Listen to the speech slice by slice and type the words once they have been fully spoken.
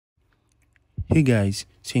Hey guys,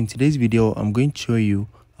 so in today's video I'm going to show you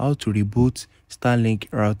how to reboot Starlink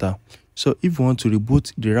router. So if you want to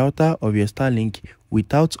reboot the router of your Starlink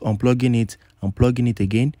without unplugging it and plugging it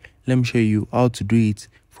again, let me show you how to do it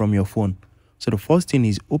from your phone. So the first thing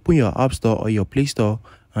is open your App Store or your Play Store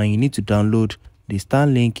and you need to download the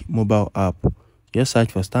Starlink mobile app. Just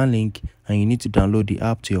search for Starlink and you need to download the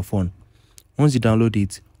app to your phone. Once you download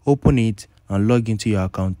it, open it and log into your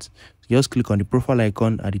account. Just click on the profile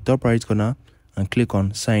icon at the top right corner and click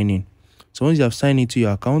on sign in. So once you have signed into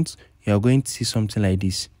your account, you are going to see something like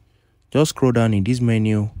this. Just scroll down in this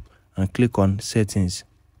menu and click on settings.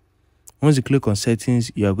 Once you click on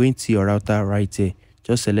settings, you are going to see your router right here.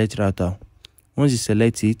 Just select router. Once you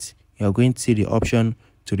select it, you are going to see the option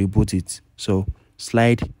to reboot it. So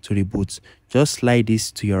slide to reboot. Just slide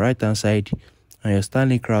this to your right hand side and your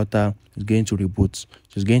Starlink router is going to reboot. So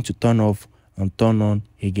it's going to turn off and turn on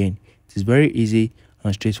again. It is very easy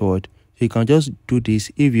and straightforward. So you can just do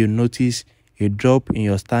this if you notice a drop in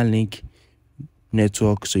your Starlink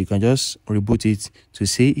network. So you can just reboot it to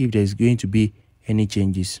see if there is going to be any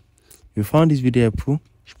changes. If you found this video helpful,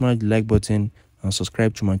 smash the like button and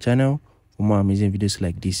subscribe to my channel for more amazing videos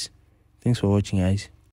like this. Thanks for watching, guys.